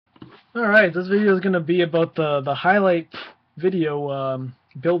Alright, this video is going to be about the highlight video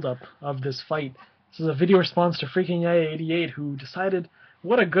build-up of this fight. This is a video response to freaking Yaya88, who decided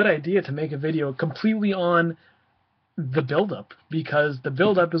what a good idea to make a video completely on the build-up, because the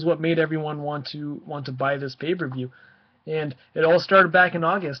build-up is what made everyone want to buy this pay-per-view. And it all started back in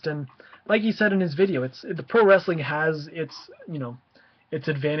August, and like he said in his video, the pro wrestling has its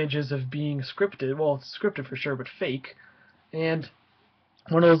advantages of being scripted. Well, it's scripted for sure, but fake. And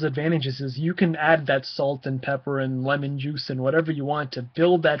one of those advantages is you can add that salt and pepper and lemon juice and whatever you want to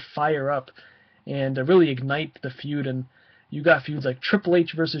build that fire up and really ignite the feud. And you got feuds like Triple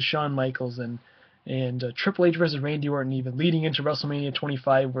H versus Shawn Michaels and Triple H versus Randy Orton, even leading into WrestleMania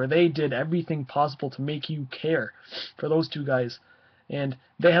 25, where they did everything possible to make you care for those two guys. And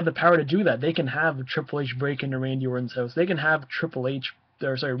they have the power to do that. They can have Triple H break into Randy Orton's house. They can have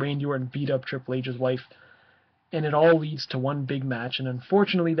Randy Orton beat up Triple H's wife, and it all leads to one big match. And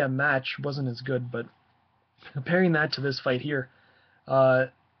unfortunately, that match wasn't as good. But comparing that to this fight here, uh,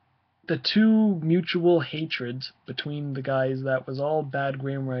 the two mutual hatreds between the guys, that was all bad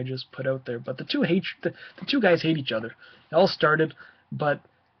grammar I just put out there. But the two guys hate each other. It all started, but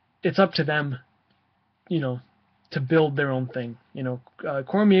it's up to them, you know, to build their own thing.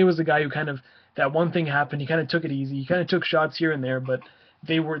 Cormier was the guy who kind of, that one thing happened, he kind of took it easy. He kind of took shots here and there, but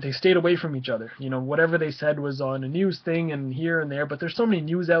they stayed away from each other. Whatever they said was on a news thing and here and there, but there's so many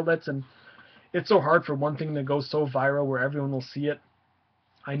news outlets, and it's so hard for one thing to go so viral where everyone will see it.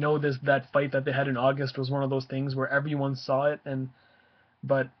 I know that fight that they had in August was one of those things where everyone saw it,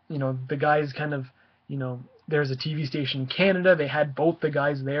 but the guys kind of, there's a TV station in Canada. They had both the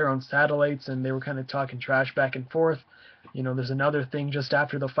guys there on satellites, and they were kind of talking trash back and forth. There's another thing just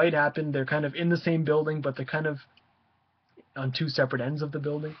after the fight happened. They're kind of in the same building, but they're kind of on two separate ends of the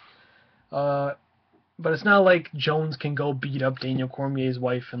building. Uh, but it's not like Jones can go beat up Daniel Cormier's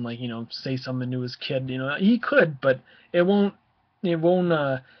wife and say something to his kid. He could, but it won't. It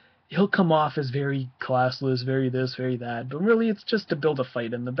won't. He'll come off as very classless, very this, very that. But really, it's just to build a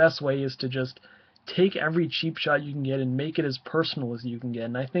fight, and the best way is to just take every cheap shot you can get and make it as personal as you can get.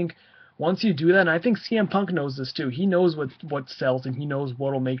 And I think once you do that, and I think CM Punk knows this too. He knows what sells, and he knows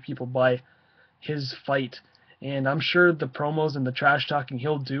what'll make people buy his fight. And I'm sure the promos and the trash talking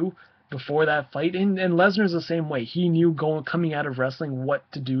he'll do before that fight, and Lesnar's the same way. He knew coming out of wrestling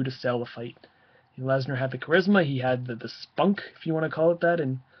what to do to sell a fight. Lesnar had the charisma, he had the spunk, if you want to call it that,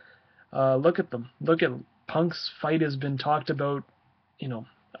 and look at them. Look at Punk's fight has been talked about,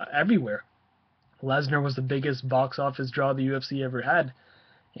 everywhere. Lesnar was the biggest box office draw the UFC ever had.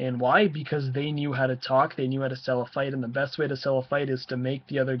 And why? Because they knew how to talk, they knew how to sell a fight, and the best way to sell a fight is to make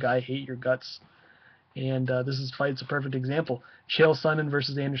the other guy hate your guts. And this fight's a perfect example. Chael Sonnen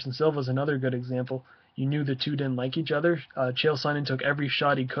versus Anderson Silva is another good example. You knew the two didn't like each other. Chael Sonnen took every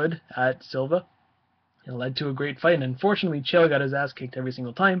shot he could at Silva. It led to a great fight, and unfortunately, Chael got his ass kicked every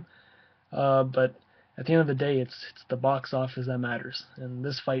single time. But at the end of the day, it's the box office that matters, and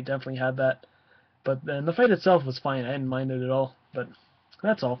this fight definitely had that. But then the fight itself was fine. I didn't mind it at all. But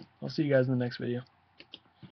that's all. I'll see you guys in the next video.